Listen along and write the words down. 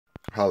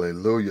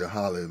Hallelujah,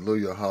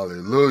 hallelujah,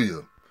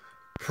 hallelujah.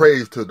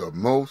 Praise to the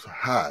Most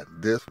High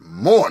this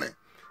morning.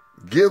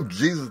 Give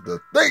Jesus the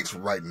thanks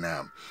right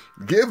now.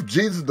 Give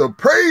Jesus the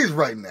praise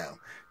right now.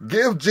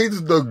 Give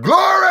Jesus the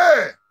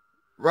glory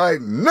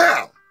right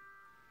now.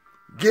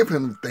 Give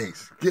him the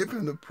thanks. Give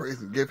him the praise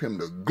and give him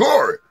the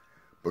glory.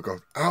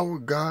 Because our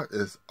God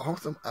is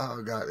awesome.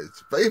 Our God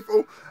is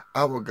faithful.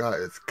 Our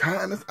God is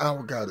kindness.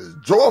 Our God is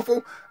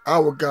joyful.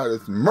 Our God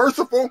is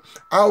merciful.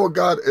 Our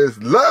God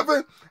is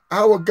loving.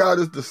 Our God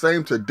is the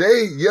same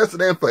today,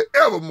 yesterday, and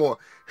forevermore.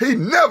 He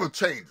never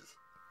changes.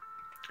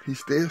 He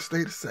still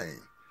stays the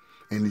same.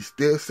 And he's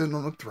still sitting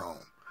on the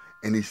throne.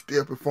 And he's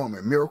still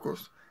performing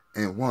miracles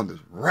and wonders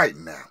right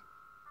now.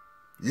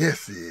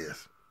 Yes, he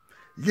is.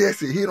 Yes,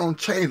 he don't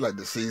change like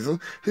the season.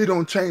 He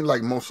don't change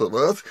like most of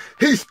us.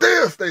 He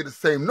still stays the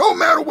same no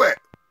matter what.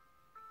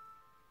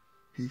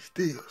 He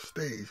still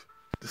stays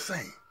the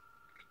same.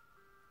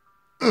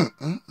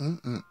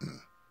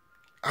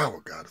 Our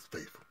God is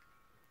faithful.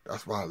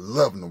 That's why I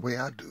love him the way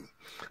I do.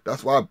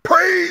 That's why I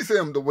praise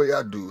him the way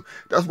I do.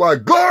 That's why I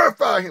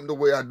glorify him the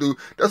way I do.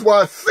 That's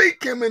why I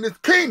seek him in his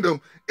kingdom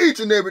each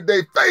and every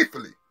day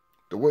faithfully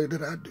the way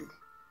that I do.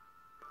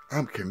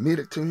 I'm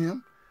committed to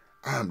him.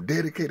 I'm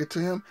dedicated to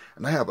him.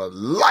 And I have a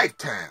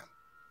lifetime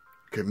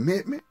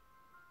commitment,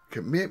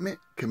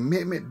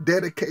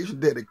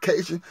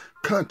 dedication,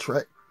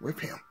 contract with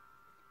him.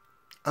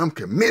 I'm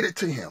committed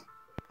to him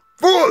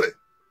fully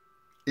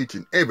each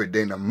and every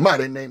day in the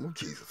mighty name of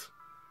Jesus.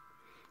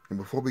 And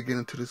before we get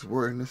into this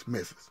word and this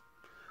message,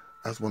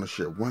 I just want to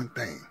share one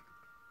thing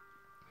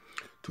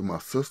to my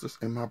sisters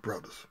and my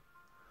brothers.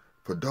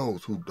 For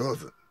those who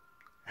doesn't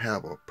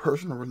have a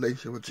personal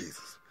relationship with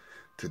Jesus,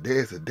 today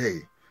is a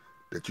day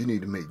that you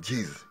need to make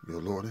Jesus your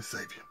Lord and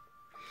Savior.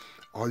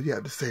 All you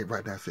have to say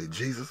right now, say,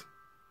 Jesus,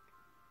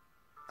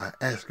 I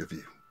ask of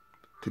you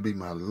to be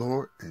my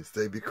Lord and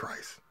Savior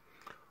Christ.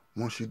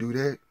 Once you do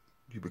that,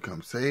 you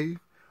become saved.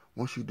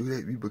 Once you do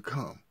that,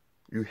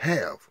 you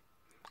have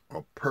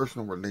a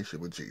personal relationship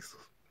with Jesus.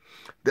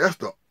 That's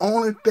the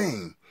only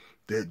thing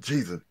that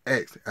Jesus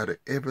asks out of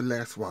every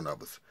last one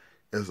of us,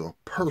 is a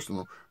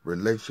personal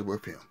relationship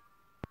with him.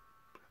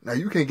 Now,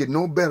 you can't get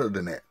no better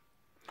than that.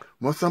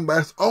 When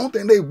somebody's the only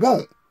thing they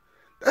want,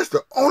 that's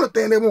the only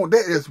thing they want,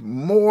 that is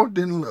more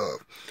than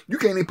love. You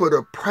can't even put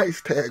a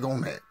price tag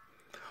on that.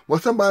 When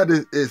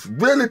somebody is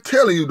really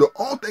telling you the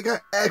only thing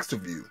I ask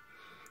of you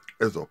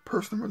is a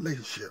personal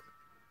relationship.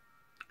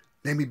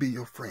 Let me be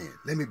your friend.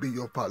 Let me be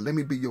your father. Let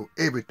me be your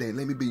everything.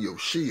 Let me be your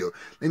shield.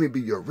 Let me be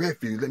your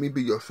refuge. Let me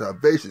be your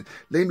salvation.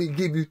 Let me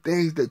give you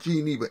things that you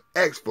didn't even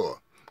ask for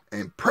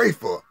and pray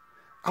for.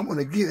 I want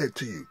to give that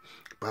to you,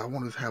 but I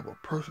want to have a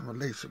personal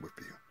relationship with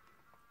you.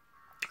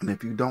 And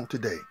if you don't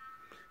today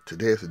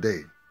is the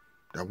day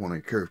that I want to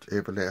encourage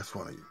every last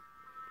one of you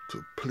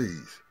to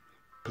please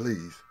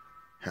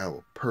have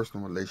a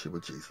personal relationship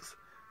with Jesus.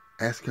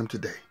 Ask him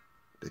today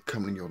to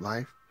come in your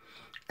life.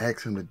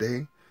 Ask him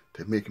today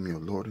to make him your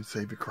Lord and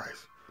Savior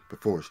Christ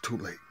before it's too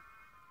late.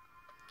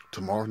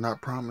 Tomorrow's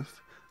not promised.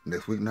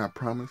 Next week not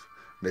promised.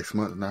 Next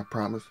month not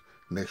promised.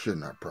 Next year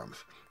not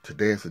promised.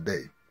 Today is the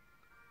day.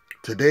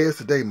 Today is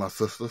the day, my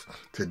sisters.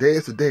 Today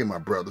is the day, my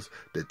brothers,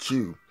 that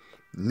you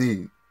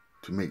need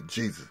to make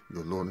Jesus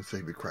your Lord and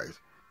Savior Christ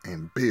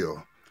and build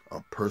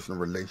a personal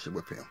relationship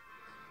with him.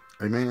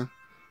 Amen.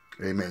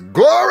 Amen.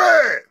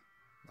 Glory!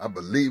 I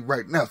believe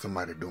right now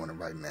somebody doing it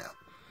right now.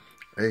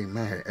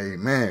 Amen.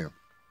 Amen.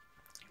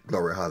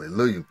 Glory,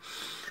 hallelujah.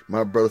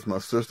 My brothers, my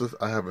sisters,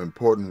 I have an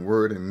important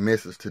word and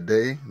message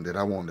today that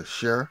I want to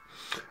share.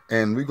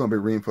 And we're going to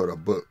be reading for the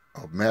book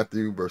of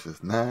Matthew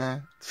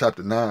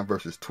chapter 9,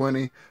 verses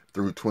 20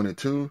 through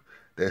 22.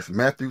 That's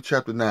Matthew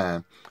chapter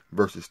 9,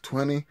 verses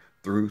 20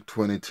 through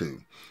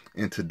 22.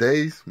 And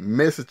today's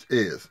message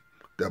is,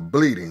 the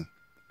bleeding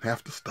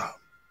have to stop.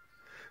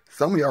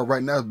 Some of y'all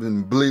right now have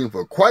been bleeding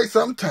for quite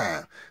some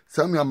time.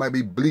 Some of y'all might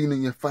be bleeding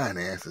in your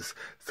finances.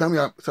 Some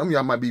of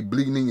y'all might be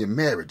bleeding in your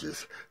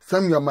marriages.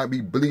 Some of y'all might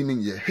be bleeding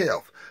in your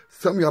health.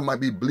 Some of y'all might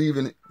be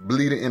bleeding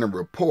in a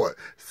report.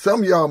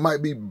 Some of y'all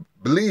might be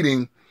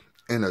bleeding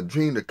in a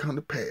dream that come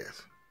to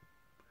pass.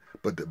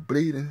 But the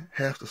bleeding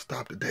has to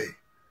stop today.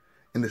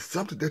 And it's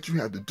something that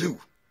you have to do.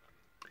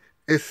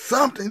 It's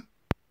something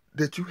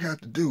that you have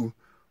to do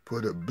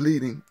for the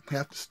bleeding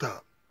have to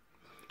stop.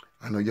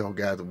 I know y'all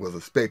guys was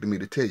expecting me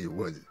to tell you,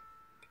 wasn't it?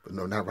 But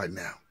no, not right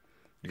now.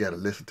 You got to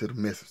listen to the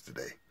message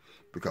today.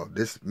 Because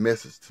this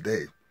message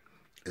today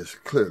is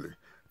clearly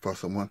for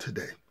someone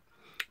today.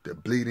 The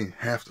bleeding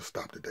has to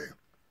stop today.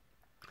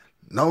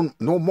 No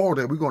more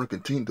that we're going to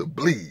continue to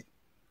bleed.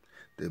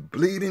 The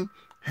bleeding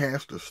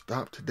has to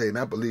stop today. And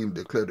I believe and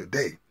declare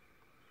today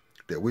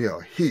that we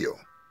are healed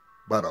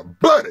by the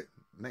bloody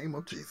name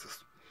of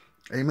Jesus.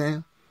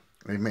 Amen.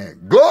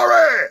 Amen.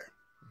 Glory!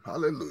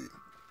 Hallelujah.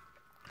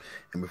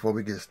 And before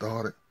we get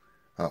started,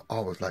 I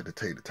always like to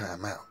take the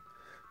time out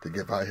to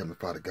give our Heavenly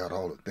Father God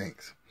all the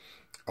thanks,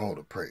 all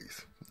the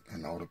praise,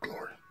 and all the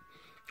glory.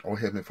 Oh,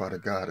 Heavenly Father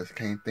God, I just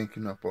can't thank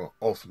you enough for an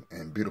awesome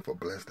and beautiful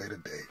blessed day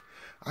today.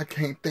 I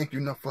can't thank you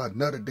enough for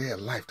another day of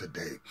life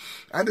today.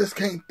 I just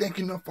can't thank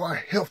you enough for our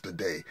health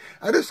today.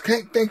 I just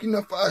can't thank you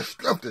enough for our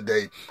strength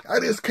today. I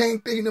just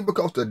can't thank you enough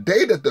because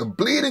today that the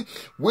bleeding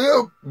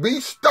will be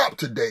stopped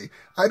today.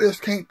 I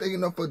just can't thank you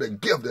enough for the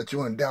gift that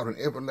you endowed in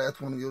every last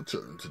one of your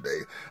children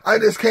today. I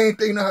just can't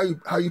thank you enough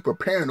how you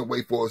preparing the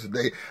way for us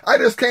today. I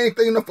just can't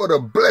thank you enough for the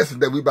blessings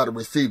that we about to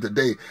receive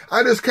today.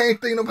 I just can't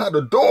thank you enough how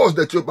the doors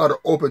that you're about to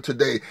open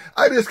today.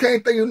 I just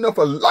can't thank you enough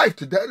for life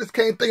today. I just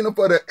can't thank you enough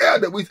for the air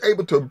that we're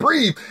able to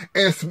breathe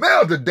and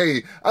smell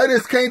today. I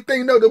just can't thank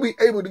you enough that we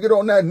able to get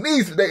on our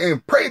knees today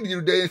and pray to you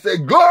today and say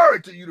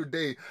glory to you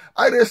today.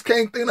 I just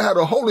can't think of how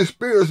the Holy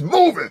Spirit is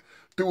moving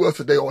through us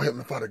today, oh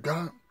Heavenly Father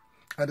God.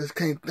 I just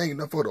can't thank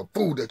enough for the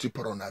food that you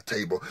put on our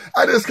table.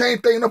 I just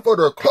can't thank enough for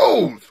the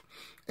clothes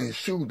and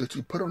shoes that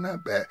you put on our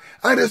back.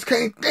 I just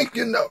can't thank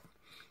you enough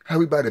how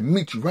we about to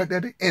meet you right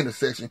at the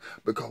intersection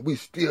because we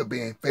still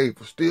being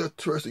faithful, still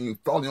trusting you,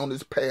 following on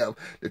this path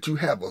that you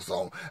have us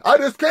on. I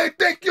just can't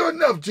thank you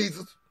enough,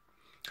 Jesus,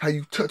 how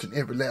you touching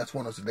every last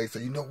one of us today. So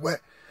you know what?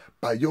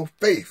 By your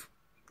faith,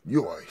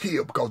 you are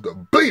healed because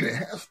the bleeding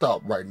has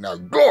stopped right now.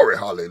 Glory,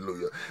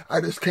 hallelujah.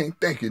 I just can't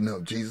thank you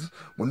enough, Jesus.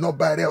 When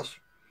nobody else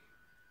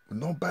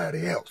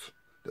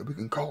that we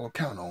can call or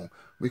count on,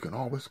 we can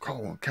always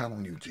call and count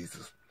on you,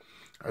 Jesus.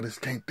 I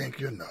just can't thank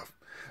you enough.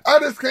 I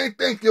just can't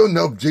thank you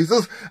enough,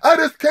 Jesus. I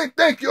just can't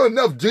thank you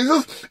enough,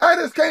 Jesus. I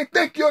just can't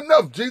thank you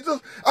enough, Jesus.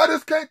 I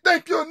just can't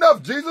thank you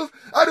enough, Jesus.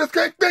 I just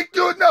can't thank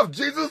you enough,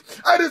 Jesus.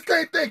 I just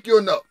can't thank you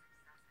enough.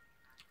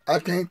 I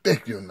can't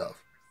thank you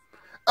enough.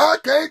 I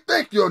can't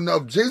thank you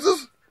enough,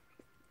 Jesus.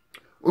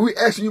 We're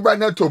asking you right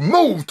now to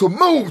move,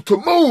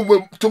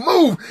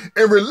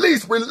 and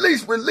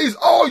release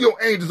all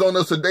your angels on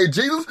us today,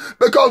 Jesus,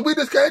 because we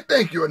just can't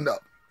thank you enough.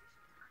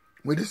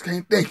 We just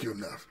can't thank you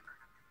enough.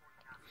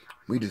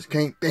 We just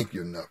can't thank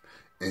you enough.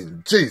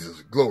 In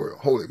Jesus' glory,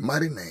 holy,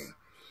 mighty name,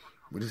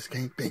 we just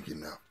can't thank you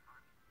enough.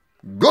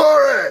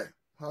 Glory!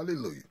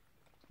 Hallelujah.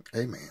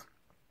 Amen.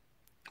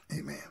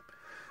 Amen.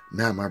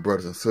 Now, my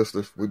brothers and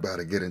sisters, we about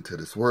to get into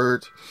this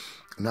word.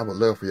 And I would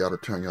love for y'all to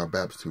turn your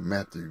Bibles to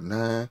Matthew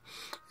 9.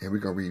 And we're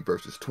going to read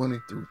verses 20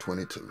 through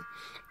 22.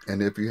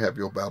 And if you have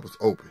your Bibles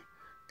open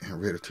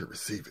and ready to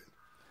receive it,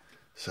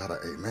 shout out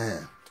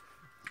amen.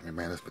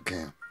 Amen. Let's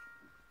begin.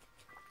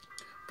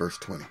 Verse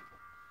 20.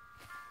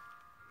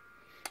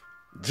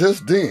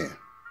 Just then,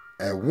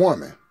 a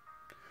woman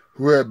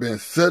who had been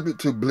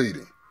subject to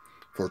bleeding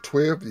for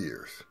 12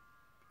 years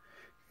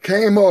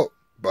came up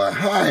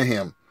behind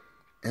him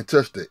and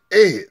touched the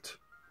edge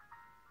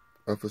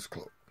of his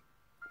cloak.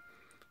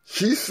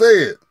 She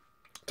said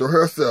to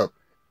herself,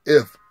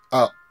 if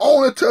I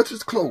only touch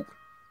his cloak,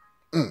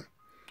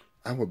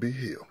 I will be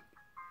healed.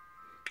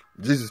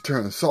 Jesus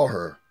turned and saw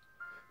her.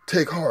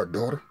 Take heart,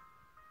 daughter.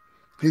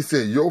 He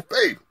said, your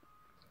faith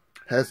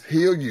has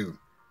healed you.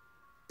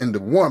 And the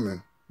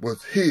woman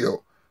was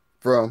healed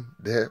from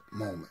that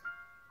moment.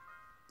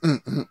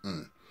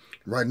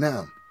 Right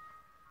now,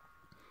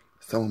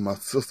 some of my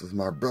sisters,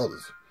 my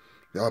brothers,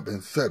 y'all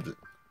been subject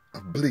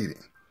of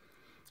bleeding.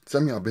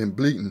 Some of y'all been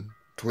bleeding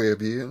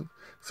 12 years.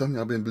 Some of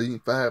y'all been bleeding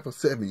 5 or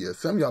 7 years.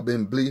 Some of y'all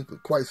been bleeding for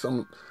quite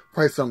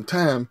some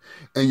time.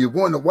 And you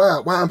wonder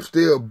why I'm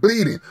still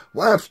bleeding.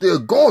 Why I'm still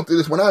going through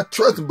this when I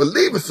trust and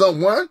believe in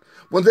someone.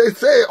 When they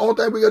say, only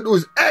thing we got to do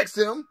is ask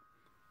him.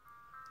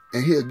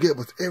 And he'll give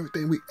us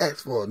everything we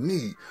ask for or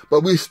need.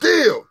 But we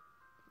still,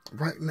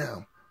 right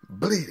now,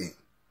 bleeding.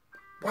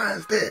 Why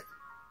is that?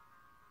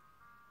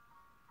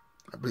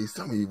 I believe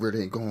some of you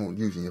really ain't going on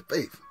using your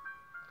faith.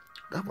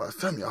 That's why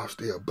some of y'all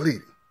still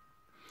bleeding.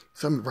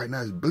 Some of you right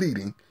now is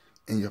bleeding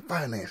in your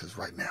finances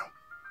right now.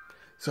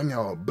 Some of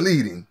y'all are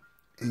bleeding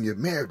in your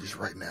marriages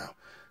right now.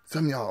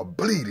 Some of y'all are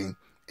bleeding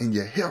in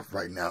your health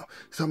right now.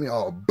 Some of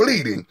y'all are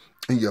bleeding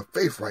in your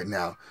faith right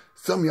now.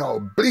 Some of y'all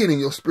are bleeding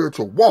your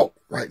spiritual walk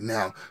right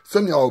now.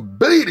 Some of y'all are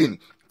bleeding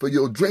for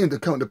your dream to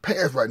come to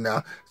pass right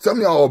now. Some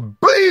of y'all are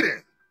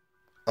bleeding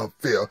of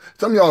fear.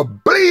 Some of y'all are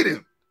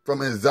bleeding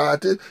from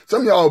anxiety.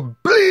 Some of y'all are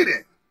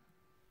bleeding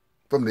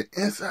from the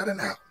inside and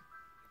out.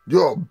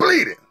 You're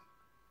bleeding.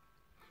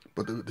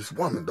 But this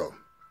woman, though,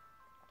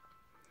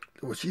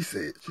 what she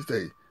said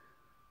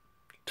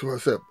to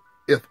herself,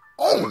 if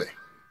only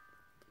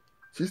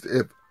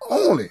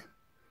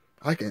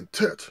I can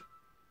touch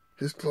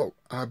his cloak,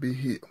 I'll be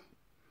healed.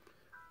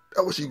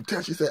 That's what she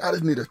said. She said, I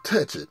just need to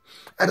touch it.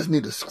 I just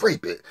need to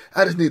scrape it.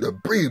 I just need to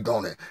breathe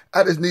on it.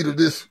 I just need to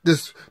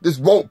this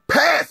rope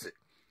pass it.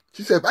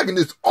 She said, if I can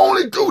just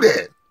only do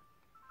that,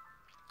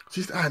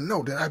 she said, I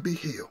know that I'll be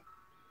healed.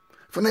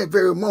 From that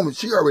very moment,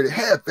 she already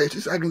had faith.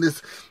 She said, I can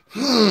just,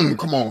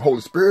 come on,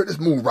 Holy Spirit, let's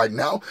move right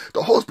now.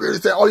 The Holy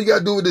Spirit said, all you got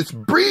to do is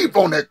just breathe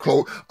on that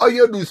cloak. All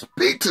you got to do is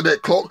speak to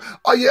that cloak.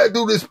 All you got to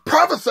do is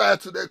prophesy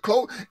to that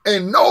cloak.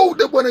 And know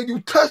that whenever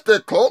you touch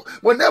that cloak,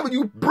 whenever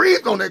you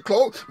breathe on that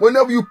cloak,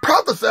 whenever you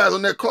prophesy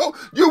on that cloak,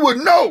 you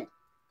will know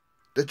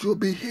that you'll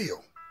be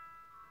healed.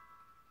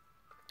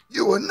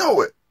 You will know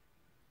it.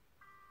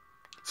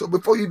 So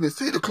before you even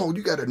see the cloak,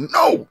 you got to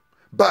know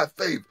by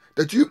faith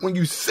that when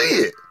you see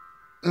it,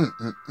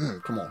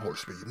 Come on, Holy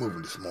Spirit, you're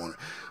moving this morning.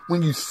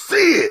 When you see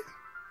it,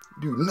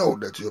 you know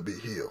that you'll be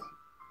healed.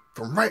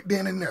 From right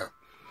then and there,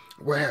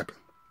 what happened?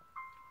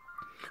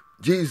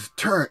 Jesus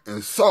turned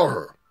and saw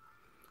her.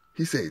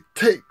 He said,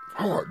 take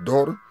heart,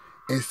 daughter,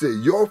 and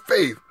said, your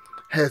faith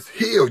has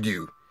healed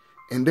you.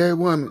 And that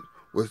woman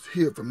was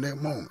healed from that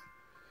moment.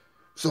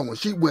 So when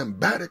she went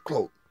by the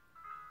cloak,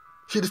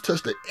 she just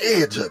touched the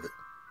edge of it.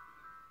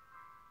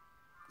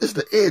 It's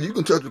the edge. You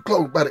can touch the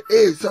cloak by the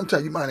edge.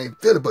 Sometimes you might not even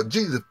feel it, but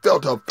Jesus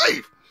felt her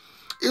faith.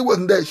 It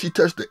wasn't that she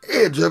touched the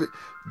edge of it.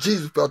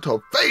 Jesus felt her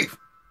faith.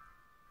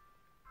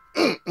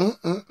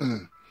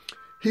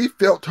 He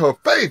felt her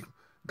faith.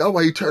 That's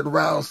why he turned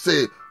around and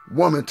said,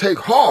 woman, take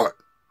heart.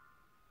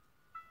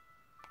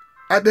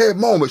 At that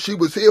moment, she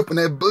was healed from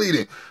that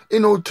bleeding.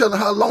 Ain't no telling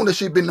how long that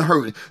she been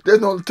hurting.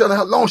 There's no telling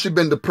how long she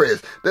been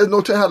depressed. There's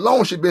no telling how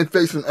long she been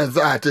facing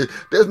anxiety.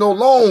 There's no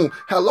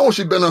how long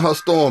she been in her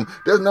storm.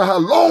 There's no how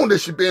long that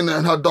she been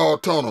in her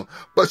dark tunnel.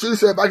 But she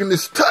said, if I can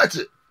just touch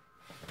it.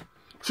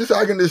 She said,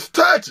 I can just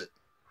touch it.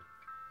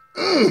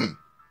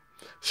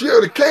 She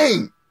already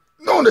came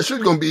knowing that she's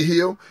going to be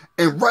healed.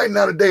 And right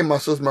now today, my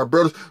sisters, my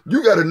brothers,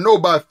 you got to know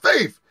by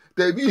faith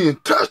that if you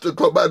didn't touch the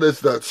cloak by this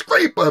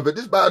scrape of it,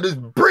 this by this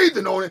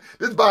breathing on it,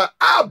 this by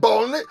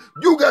eyeballing it,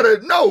 you got to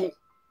know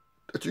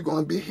that you're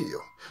going to be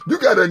healed. You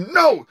got to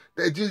know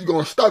that Jesus is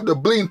going to stop the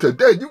bleeding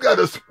today. You got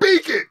to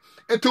speak it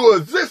into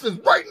existence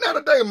right now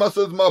today, my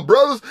sisters, my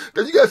brothers,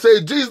 that you got to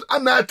say, Jesus,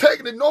 I'm not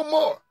taking it no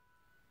more.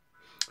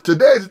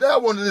 Today, I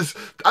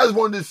just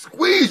wanted to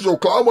squeeze your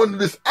cloak. I wanted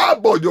to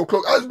eyeball your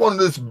cloak. I just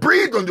wanted to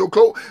breathe on your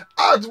cloak.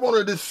 I just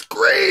wanted to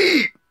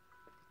scream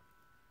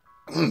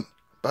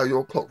by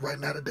your cloak right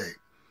now today.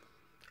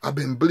 I've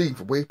been bleeding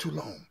for way too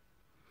long.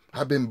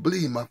 I've been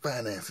bleeding my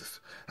finances.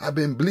 I've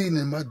been bleeding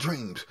in my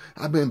dreams.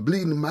 I've been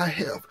bleeding in my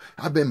health.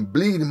 I've been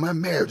bleeding in my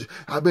marriage.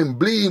 I've been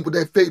bleeding with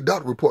that fake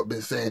doctor report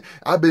been saying.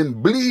 I've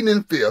been bleeding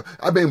in fear.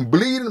 I've been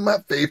bleeding in my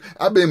faith.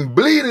 I've been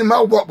bleeding in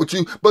my walk with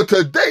you. But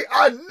today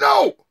I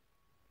know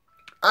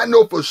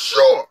for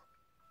sure.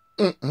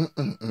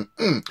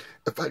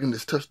 If I can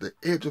just touch the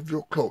edge of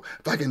your cloak,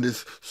 if I can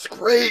just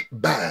scrape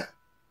by,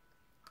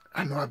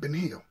 I know I've been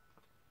healed.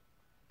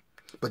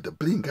 But the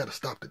bleeding got to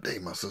stop today,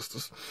 my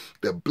sisters.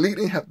 The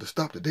bleeding have to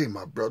stop today,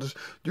 my brothers.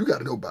 You got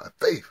to know by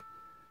faith.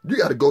 You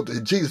got to go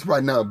to Jesus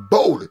right now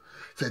boldly.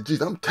 Say,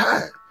 Jesus, I'm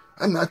tired.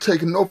 I'm not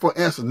taking no for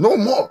an answer no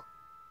more.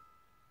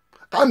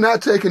 I'm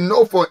not taking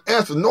no for an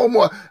answer no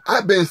more.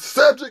 I've been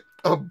subject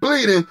of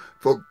bleeding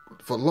for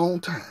a long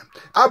time.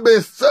 I've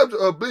been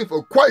subject of bleeding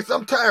for quite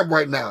some time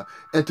right now.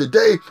 And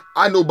today,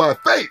 I know by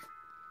faith,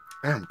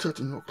 I'm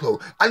touching your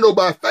clothes. I know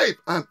by faith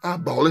I'm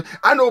eyeballing.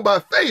 I know by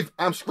faith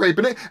I'm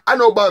scraping it. I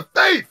know by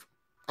faith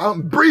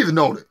I'm breathing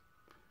on it.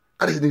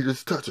 I just need to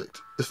just touch it.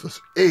 It's the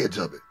edge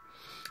of it.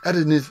 I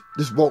just need to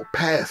just walk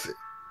past it.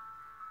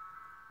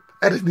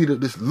 I just need to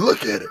just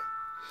look at it.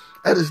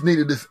 I just need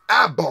to just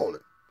eyeball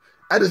it.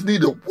 I just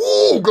need to,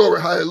 woo,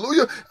 glory,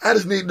 hallelujah. I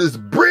just need to just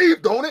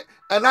breathe on it.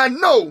 And I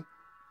know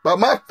by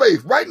my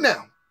faith right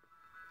now,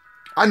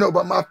 I know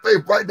by my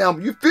faith right now,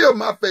 when you feel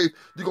my faith,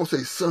 you're going to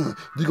say, son,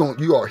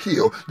 you are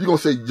healed. You're going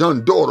to say,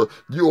 young daughter,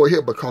 you are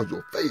healed because of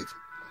your faith.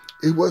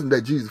 It wasn't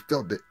that Jesus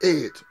felt the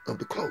edge of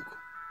the cloak.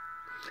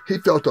 He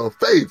felt her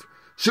faith.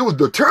 She was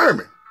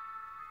determined.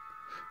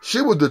 She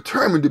was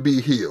determined to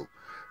be healed.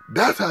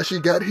 That's how she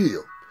got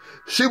healed.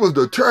 She was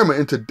determined.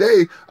 And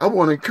today, I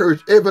want to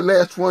encourage every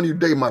last one of you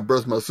today, my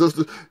brothers, my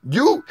sisters.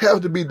 You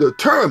have to be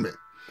determined.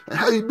 And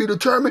how you be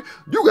determined?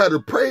 You got to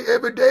pray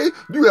every day.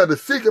 You got to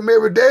seek him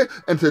every day.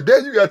 And today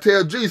you got to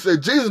tell Jesus, say,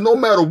 Jesus, no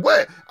matter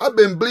what, I've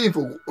been bleeding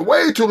for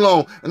way too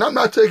long. And I'm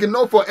not taking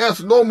no for an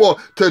answer no more.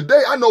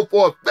 Today I know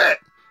for a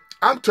fact,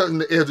 I'm touching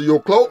the edge of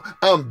your cloak.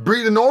 I'm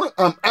breathing on it.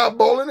 I'm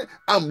eyeballing it.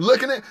 I'm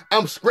looking at it.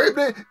 I'm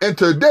scraping it. And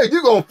today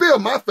you're going to feel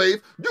my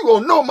faith. You're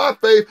going to know my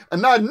faith.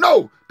 And I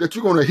know that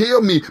you're going to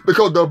heal me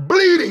because the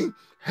bleeding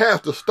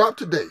has to stop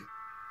today.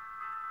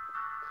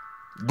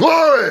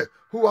 Glory.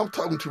 Who I'm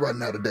talking to right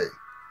now today.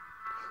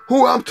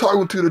 Who I'm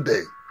talking to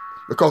today,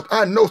 because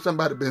I know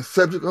somebody been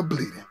subject of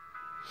bleeding.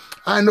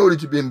 I know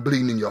that you've been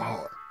bleeding in your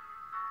heart.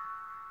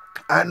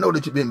 I know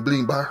that you've been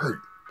bleeding by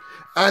hurt.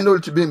 I know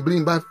that you've been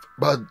bleeding by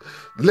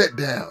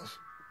letdowns,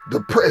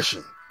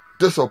 depression,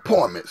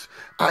 disappointments.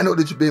 I know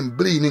that you've been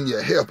bleeding in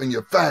your health, in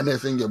your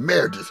finances, in your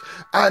marriages.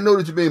 I know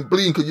that you've been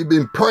bleeding because you've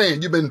been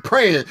praying. You've been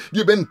praying.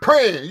 You've been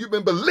praying. You've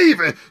been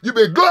believing. You've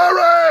been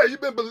glory. You've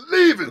been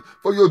believing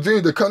for your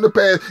dreams to come to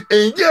pass.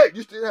 And yet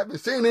you still haven't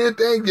seen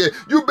anything yet.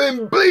 You've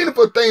been bleeding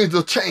for things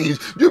to change.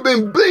 You've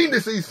been bleeding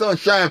to see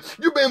sunshine.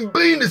 You've been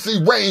bleeding to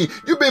see rain.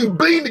 You've been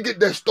bleeding to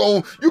get that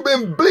storm. You've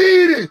been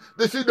bleeding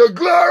to see the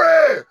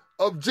glory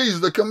of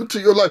Jesus to come into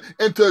your life.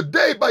 And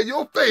today, by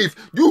your faith,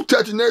 you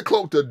touching that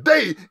cloak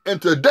today.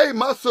 And today,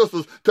 my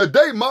sisters,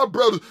 today, my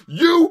brothers,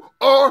 you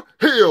are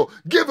healed.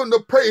 Give him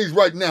the praise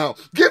right now.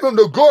 Give him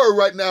the glory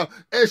right now.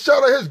 And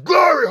shout out his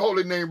glory,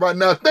 holy name right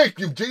now. Thank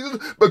you, Jesus,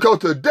 because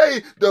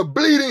today, the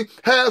bleeding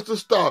has to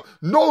stop.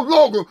 No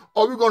longer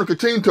are we going to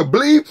continue to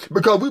bleed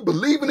because we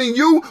believing in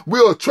you, we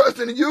are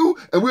trusting in you,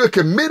 and we are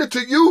committed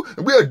to you,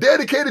 and we are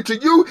dedicated to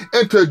you.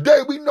 And today,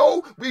 we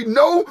know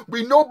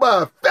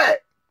by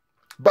fact,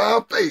 by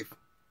our faith,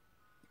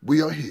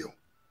 we are healed.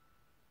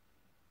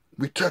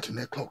 We touching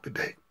that cloak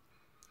today.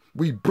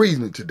 We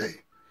breathing it today.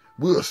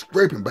 We are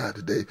scraping by it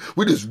today.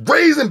 We just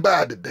raising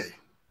by it today.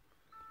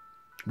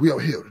 We are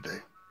healed today.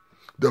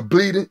 The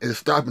bleeding is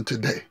stopping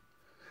today.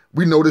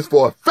 We know this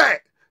for a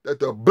fact that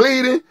the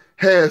bleeding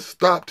has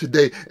stopped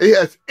today. It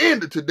has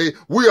ended today.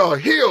 We are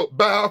healed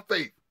by our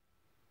faith.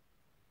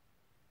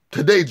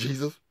 Today,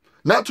 Jesus.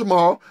 Not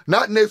tomorrow,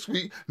 not next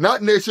week,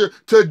 not next year.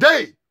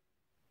 Today.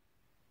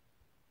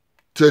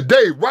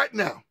 Today, right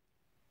now.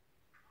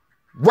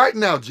 Right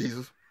now,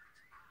 Jesus.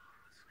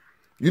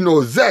 You know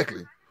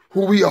exactly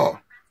who we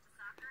are.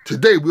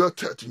 Today, we are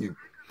touching you.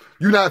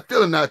 You're not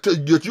feeling our touch,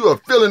 yet you are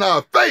feeling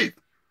our faith.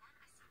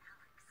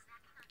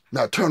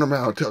 Now turn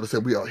around and tell us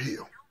that we are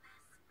healed.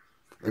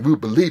 And we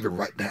believe it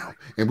right now.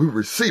 And we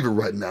receive it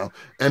right now.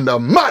 In the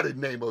mighty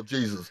name of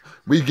Jesus.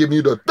 We give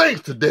you the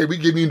thanks today. We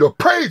give you the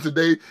praise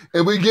today.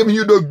 And we giving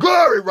you the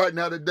glory right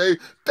now today.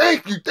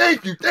 Thank you,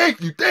 thank you, thank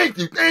you, thank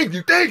you, thank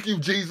you, thank you,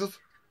 Jesus.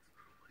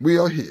 We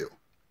are healed.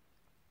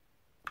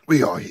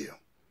 We are healed.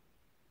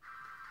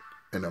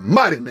 In the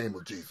mighty name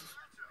of Jesus.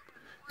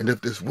 And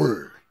if this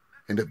word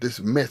and if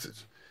this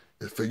message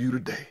is for you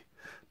today,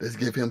 let's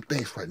give him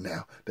thanks right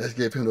now. Let's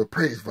give him the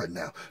praise right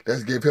now.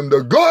 Let's give him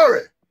the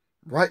glory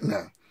right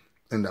now,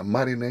 in the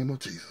mighty name of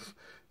Jesus.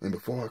 And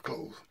before I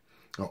close,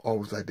 I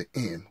always like to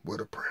end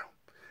with a prayer.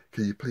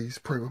 Can you please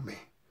pray with me?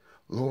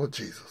 Lord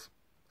Jesus,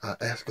 I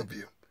ask of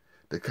you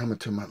to come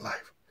into my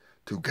life,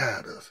 to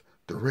guide us,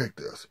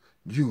 direct us,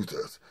 use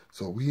us,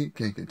 so we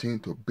can continue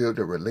to build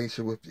a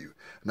relationship with you.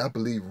 And I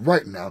believe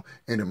right now,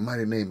 in the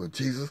mighty name of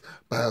Jesus,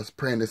 by us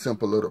praying this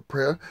simple little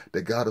prayer,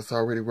 that God is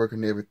already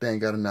working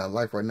everything out in our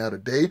life right now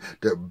today.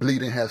 The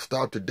bleeding has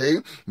stopped today.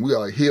 We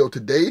are healed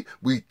today.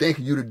 We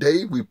thanking you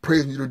today. We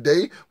praising you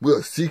today. We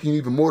are seeking you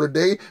even more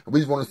today. And we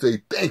just want to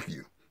say thank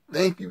you.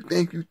 Thank you,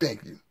 thank you,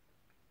 thank you.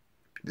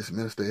 This is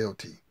Minister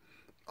LT.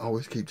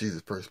 Always keep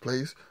Jesus first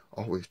place.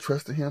 Always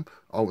trust in him.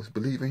 Always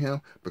believe in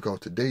him, because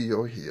today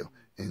you're healed.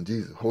 In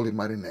Jesus' holy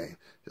mighty name,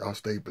 y'all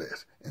stay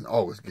blessed. And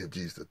always give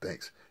Jesus the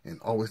thanks.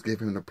 And always give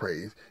him the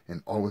praise.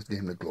 And always give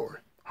him the glory.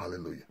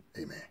 Hallelujah.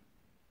 Amen.